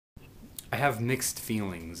I have mixed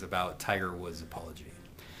feelings about Tiger Woods' apology.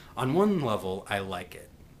 On one level, I like it.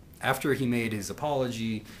 After he made his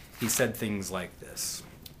apology, he said things like this: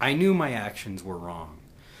 I knew my actions were wrong,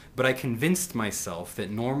 but I convinced myself that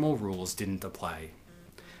normal rules didn't apply.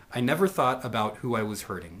 I never thought about who I was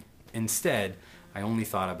hurting. Instead, I only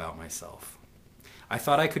thought about myself. I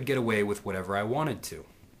thought I could get away with whatever I wanted to.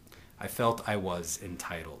 I felt I was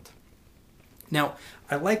entitled. Now,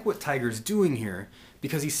 I like what Tiger's doing here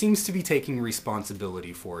because he seems to be taking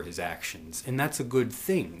responsibility for his actions, and that's a good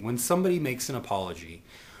thing. When somebody makes an apology,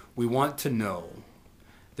 we want to know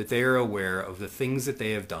that they are aware of the things that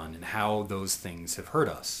they have done and how those things have hurt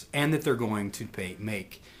us, and that they're going to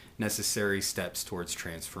make necessary steps towards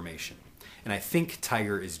transformation. And I think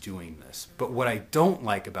Tiger is doing this. But what I don't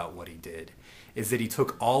like about what he did is that he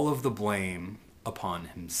took all of the blame upon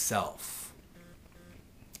himself.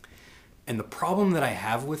 And the problem that I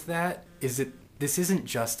have with that is that this isn't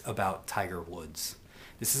just about Tiger Woods.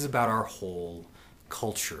 This is about our whole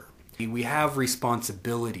culture. We have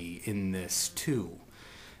responsibility in this too.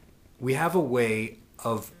 We have a way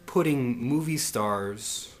of putting movie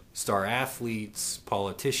stars, star athletes,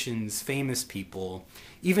 politicians, famous people,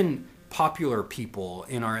 even popular people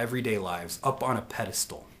in our everyday lives up on a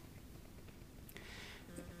pedestal.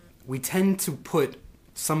 We tend to put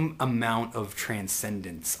some amount of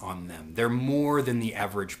transcendence on them. They're more than the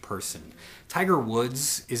average person. Tiger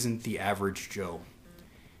Woods isn't the average Joe.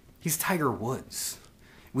 He's Tiger Woods.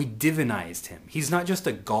 We divinized him. He's not just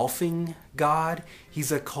a golfing god,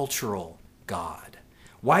 he's a cultural god.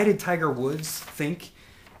 Why did Tiger Woods think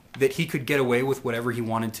that he could get away with whatever he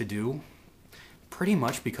wanted to do? Pretty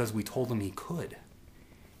much because we told him he could.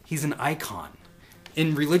 He's an icon.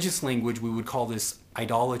 In religious language, we would call this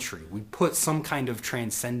idolatry. We put some kind of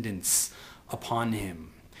transcendence upon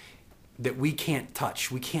him that we can't touch.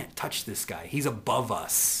 We can't touch this guy. He's above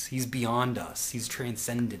us. He's beyond us. He's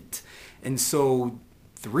transcendent. And so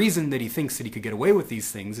the reason that he thinks that he could get away with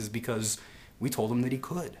these things is because we told him that he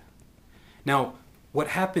could. Now, what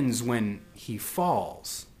happens when he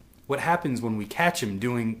falls? What happens when we catch him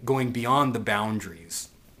going beyond the boundaries?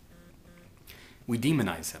 We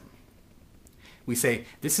demonize him. We say,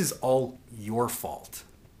 this is all your fault.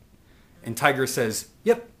 And Tiger says,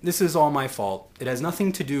 yep, this is all my fault. It has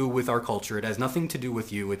nothing to do with our culture. It has nothing to do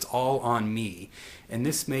with you. It's all on me. And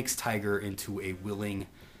this makes Tiger into a willing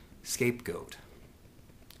scapegoat.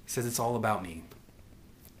 He says, it's all about me.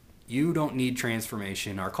 You don't need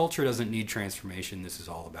transformation. Our culture doesn't need transformation. This is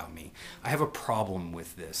all about me. I have a problem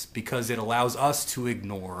with this because it allows us to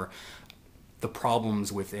ignore the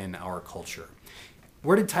problems within our culture.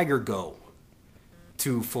 Where did Tiger go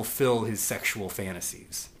to fulfill his sexual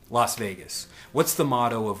fantasies? Las Vegas. What's the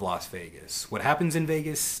motto of Las Vegas? What happens in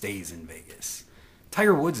Vegas stays in Vegas.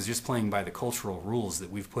 Tiger Woods is just playing by the cultural rules that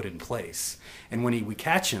we've put in place. And when we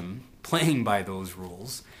catch him playing by those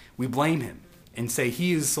rules, we blame him and say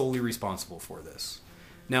he is solely responsible for this.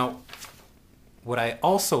 Now, what I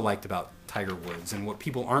also liked about Tiger Woods and what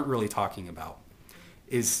people aren't really talking about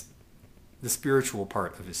is the spiritual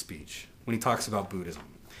part of his speech when he talks about Buddhism.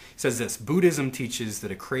 He says this: Buddhism teaches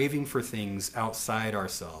that a craving for things outside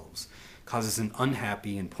ourselves causes an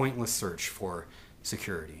unhappy and pointless search for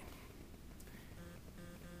security.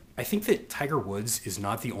 I think that Tiger Woods is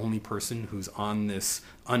not the only person who's on this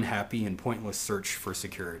unhappy and pointless search for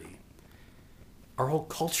security. Our whole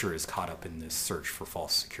culture is caught up in this search for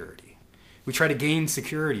false security. We try to gain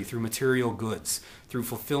security through material goods, through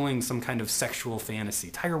fulfilling some kind of sexual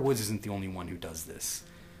fantasy. Tiger Woods isn't the only one who does this.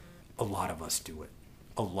 A lot of us do it.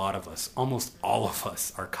 A lot of us, almost all of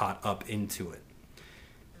us, are caught up into it.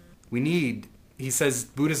 He says,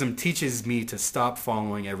 Buddhism teaches me to stop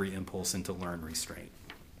following every impulse and to learn restraint.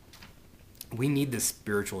 We need this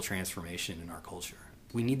spiritual transformation in our culture.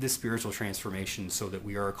 We need this spiritual transformation so that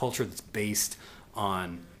we are a culture that's based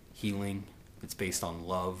on healing, that's based on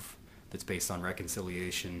love, that's based on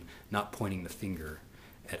reconciliation, not pointing the finger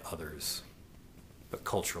at others, but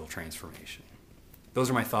cultural transformation. Those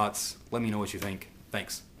are my thoughts. Let me know what you think.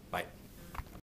 Thanks.